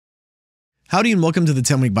Howdy and welcome to the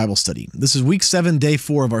 10-Week Bible Study. This is week 7, day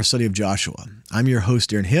 4 of our study of Joshua. I'm your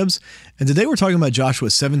host, Aaron Hibbs, and today we're talking about Joshua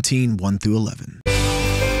 17, 1 through 11.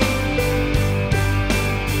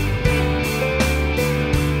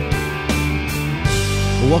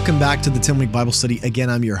 Well, welcome back to the 10-Week Bible Study. Again,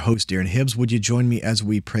 I'm your host, Aaron Hibbs. Would you join me as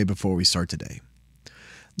we pray before we start today?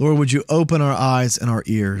 Lord, would you open our eyes and our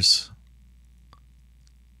ears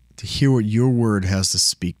to hear what your word has to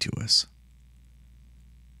speak to us?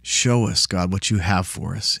 Show us, God, what you have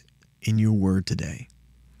for us in your word today.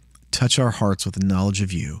 Touch our hearts with the knowledge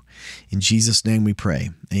of you. In Jesus' name we pray.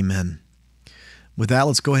 Amen. With that,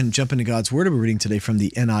 let's go ahead and jump into God's word. We're reading today from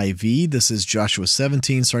the NIV. This is Joshua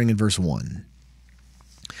 17, starting in verse 1.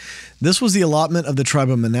 This was the allotment of the tribe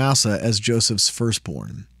of Manasseh as Joseph's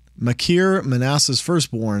firstborn. Machir, Manasseh's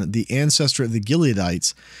firstborn, the ancestor of the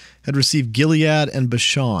Gileadites, had received Gilead and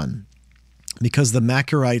Bashan because the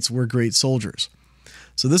Machirites were great soldiers.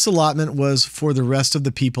 So this allotment was for the rest of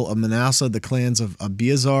the people of Manasseh, the clans of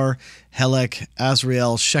Abiezar, Helek,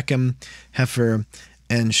 Azrael, Shechem, Hefer,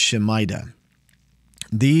 and Shemida.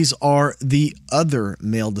 These are the other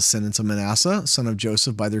male descendants of Manasseh, son of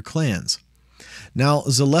Joseph, by their clans. Now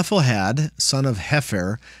Zelophehad, son of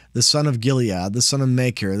Hefer, the son of Gilead, the son of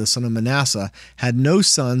Machir, the son of Manasseh, had no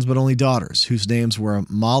sons but only daughters, whose names were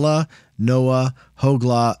Mahlah, Noah,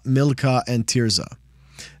 Hoglah, Milcah, and Tirzah.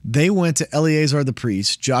 They went to Eleazar the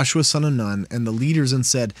priest, Joshua son of Nun, and the leaders and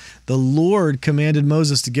said, "The Lord commanded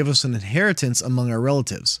Moses to give us an inheritance among our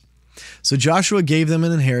relatives." So Joshua gave them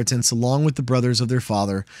an inheritance along with the brothers of their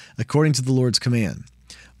father, according to the Lord's command.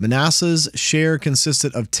 Manasseh's share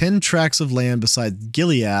consisted of 10 tracts of land beside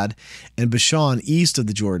Gilead and Bashan east of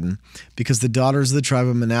the Jordan, because the daughters of the tribe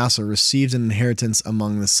of Manasseh received an inheritance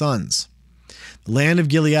among the sons. The land of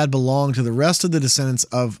Gilead belonged to the rest of the descendants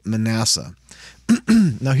of Manasseh.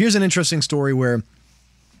 Now, here's an interesting story where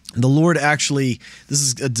the Lord actually, this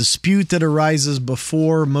is a dispute that arises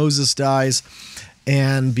before Moses dies,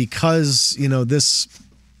 and because, this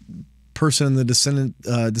person in the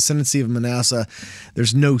descendancy of Manasseh,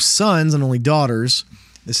 there's no sons and only daughters,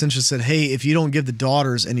 they essentially said, hey, if you don't give the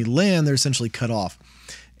daughters any land, they're essentially cut off.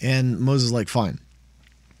 And Moses is like, fine.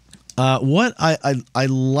 What I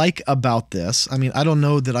like about this, I don't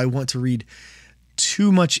know that I want to read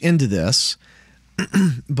too much into this,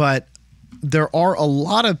 but there are a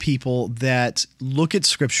lot of people that look at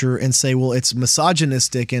Scripture and say, well, it's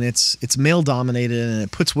misogynistic and it's male dominated and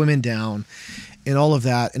it puts women down and all of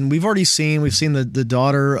that. And we've seen the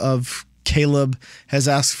daughter of Caleb has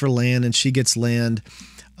asked for land and she gets land.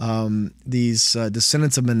 These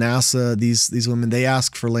descendants of Manasseh, these women, they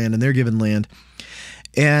ask for land and they're given land.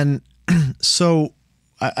 And so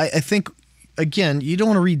I think, again, you don't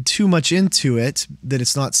want to read too much into it that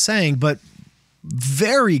it's not saying, but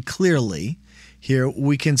very clearly here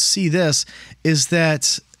we can see this is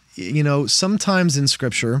that, sometimes in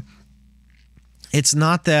Scripture, it's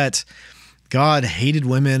not that God hated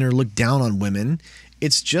women or looked down on women.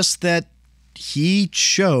 It's just that he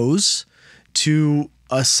chose to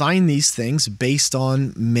assign these things based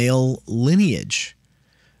on male lineage.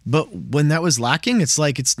 But when that was lacking, it's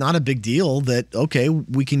like, it's not a big deal that, okay,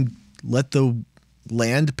 we can let the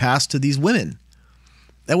land pass to these women.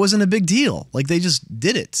 That wasn't a big deal. Like, they just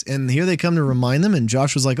did it. And here they come to remind them. And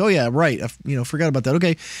Joshua's like, oh yeah, right. I forgot about that.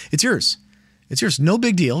 Okay. It's yours. It's yours. No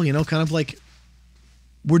big deal. Kind of like,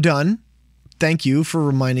 we're done. Thank you for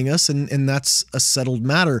reminding us. And that's a settled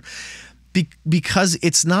matter because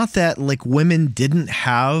it's not that like women didn't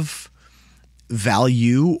have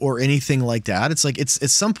value or anything like that. It's like, it's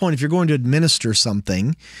at some point, if you're going to administer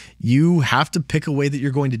something, you have to pick a way that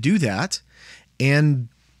you're going to do that. And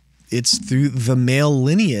it's through the male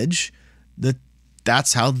lineage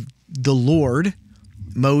that's how the Lord,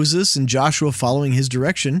 Moses and Joshua, following his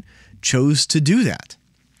direction, chose to do that.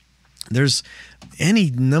 There's any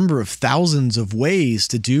number of thousands of ways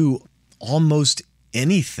to do almost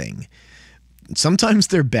anything. Sometimes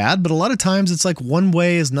they're bad, but a lot of times it's like one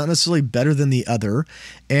way is not necessarily better than the other.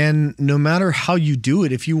 And no matter how you do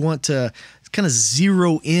it, if you want to kind of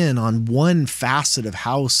zero in on one facet of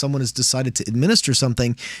how someone has decided to administer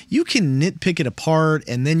something, you can nitpick it apart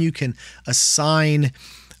and then you can assign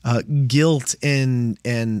guilt and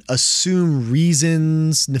assume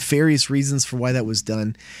reasons, nefarious reasons for why that was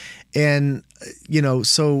done. And,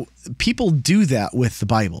 so people do that with the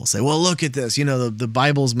Bible. Say, well, look at this, the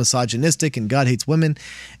Bible's misogynistic and God hates women.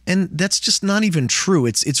 And that's just not even true.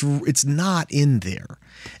 It's not in there.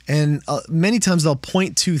 And many times they'll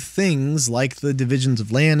point to things like the divisions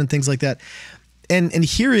of land and things like that. And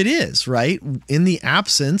here it is, right? In the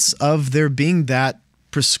absence of there being that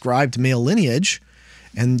prescribed male lineage,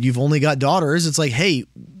 and you've only got daughters, it's like, hey,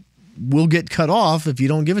 will get cut off if you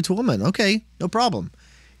don't give it to a woman. Okay, no problem.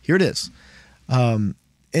 Here it is.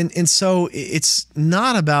 And so it's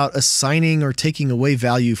not about assigning or taking away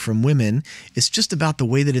value from women. It's just about the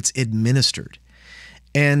way that it's administered.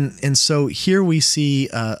 And so here we see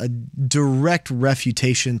a direct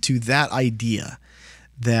refutation to that idea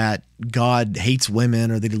that God hates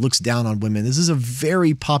women or that he looks down on women. This is a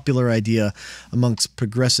very popular idea amongst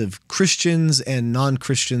progressive Christians and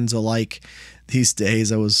non-Christians alike these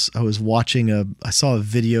days. I saw a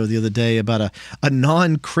video the other day about a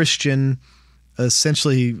non-Christian,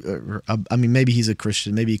 essentially, I mean, maybe he's a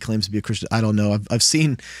Christian, maybe he claims to be a Christian. I don't know. I've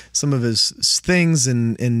seen some of his things,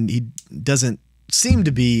 and he doesn't seem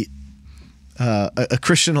to be a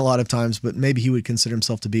Christian a lot of times, but maybe he would consider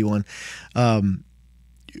himself to be one.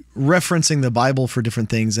 Referencing the Bible for different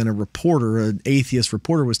things, and an atheist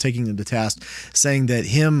reporter was taking him to task, saying that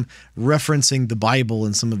him referencing the Bible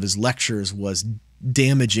in some of his lectures was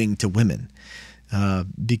damaging to women,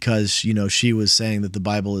 because she was saying that the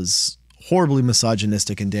Bible is horribly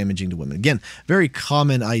misogynistic and damaging to women. Again, very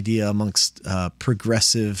common idea amongst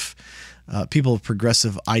progressive people of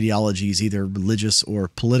progressive ideologies, either religious or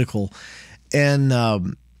political, and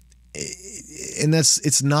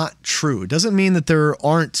it's not true. It doesn't mean that there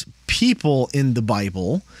aren't people in the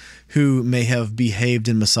Bible who may have behaved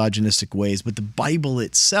in misogynistic ways, but the Bible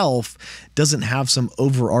itself doesn't have some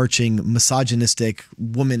overarching misogynistic,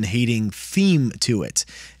 woman-hating theme to it.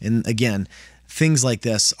 And again, things like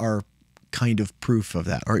this are kind of proof of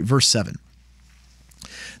that. All right, verse 7.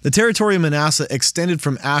 The territory of Manasseh extended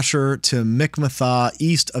from Asher to Michmethah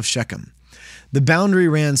east of Shechem. The boundary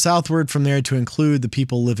ran southward from there to include the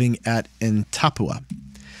people living at En-Tappuah.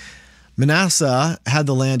 Manasseh had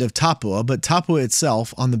the land of Tappuah, but Tappuah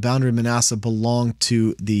itself on the boundary of Manasseh belonged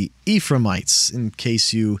to the Ephraimites, in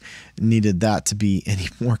case you needed that to be any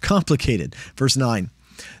more complicated. Verse 9.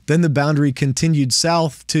 Then the boundary continued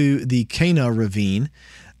south to the Cana ravine.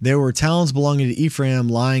 There were towns belonging to Ephraim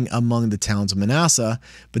lying among the towns of Manasseh,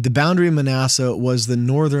 but the boundary of Manasseh was the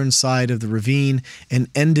northern side of the ravine and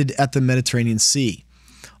ended at the Mediterranean Sea.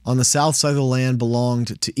 On the south side of the land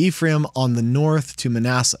belonged to Ephraim, on the north to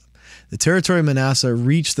Manasseh. The territory of Manasseh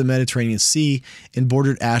reached the Mediterranean Sea and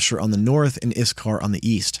bordered Asher on the north and Issachar on the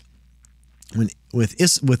east.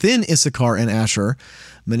 Within Issachar and Asher,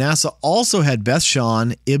 Manasseh also had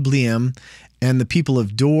Bethshan, Ibleam, and the people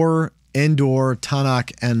of Dor, Endor,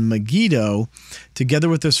 Tanakh, and Megiddo, together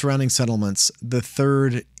with their surrounding settlements. The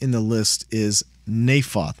third in the list is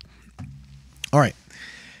Naphoth. All right.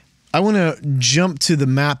 I want to jump to the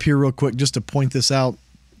map here real quick just to point this out.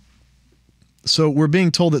 So we're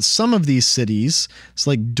being told that some of these cities, it's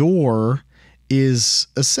like Dor, is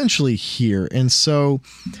essentially here. And so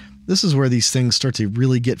this is where these things start to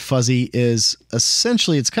really get fuzzy, is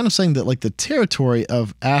essentially it's kind of saying that like the territory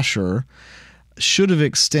of Asher should have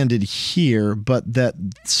extended here, but that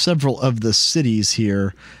several of the cities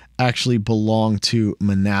here actually belong to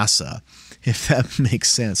Manasseh, if that makes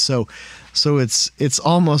sense. So it's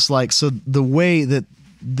almost like, so the way that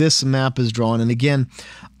this map is drawn, and again,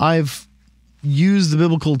 I've used the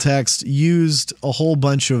biblical text, used a whole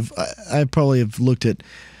bunch of, I probably have looked at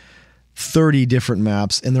 30 different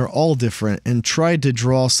maps, and they're all different, and tried to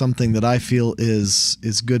draw something that I feel is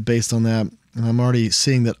good based on that. And I'm already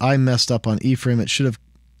seeing that I messed up on Ephraim. It should have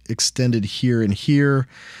extended here and here,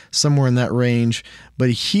 somewhere in that range. But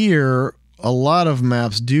here, a lot of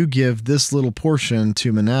maps do give this little portion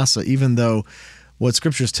to Manasseh, even though what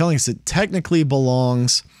Scripture is telling us, it technically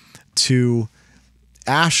belongs to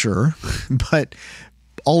Asher, but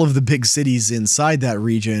all of the big cities inside that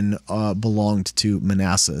region belonged to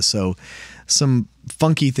Manasseh. So some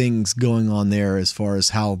funky things going on there as far as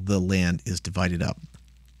how the land is divided up.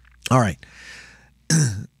 All right.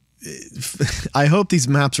 I hope these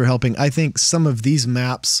maps are helping. I think some of these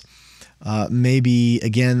maps, maybe,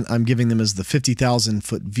 again, I'm giving them as the 50,000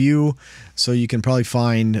 foot view, so you can probably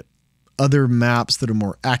find other maps that are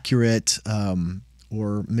more accurate,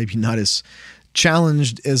 or maybe not as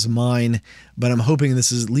challenged as mine, but I'm hoping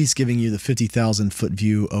this is at least giving you the 50,000 foot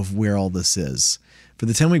view of where all this is. For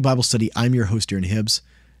the 10-Week Bible Study, I'm your host, Aaron Hibbs,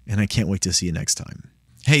 and I can't wait to see you next time.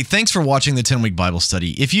 Hey, thanks for watching the 10-Week Bible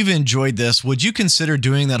Study. If you've enjoyed this, would you consider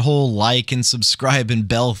doing that whole like and subscribe and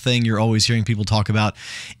bell thing you're always hearing people talk about?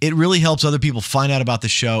 It really helps other people find out about the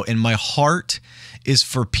show, and my heart is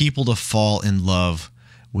for people to fall in love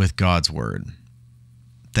with God's Word.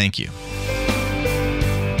 Thank you.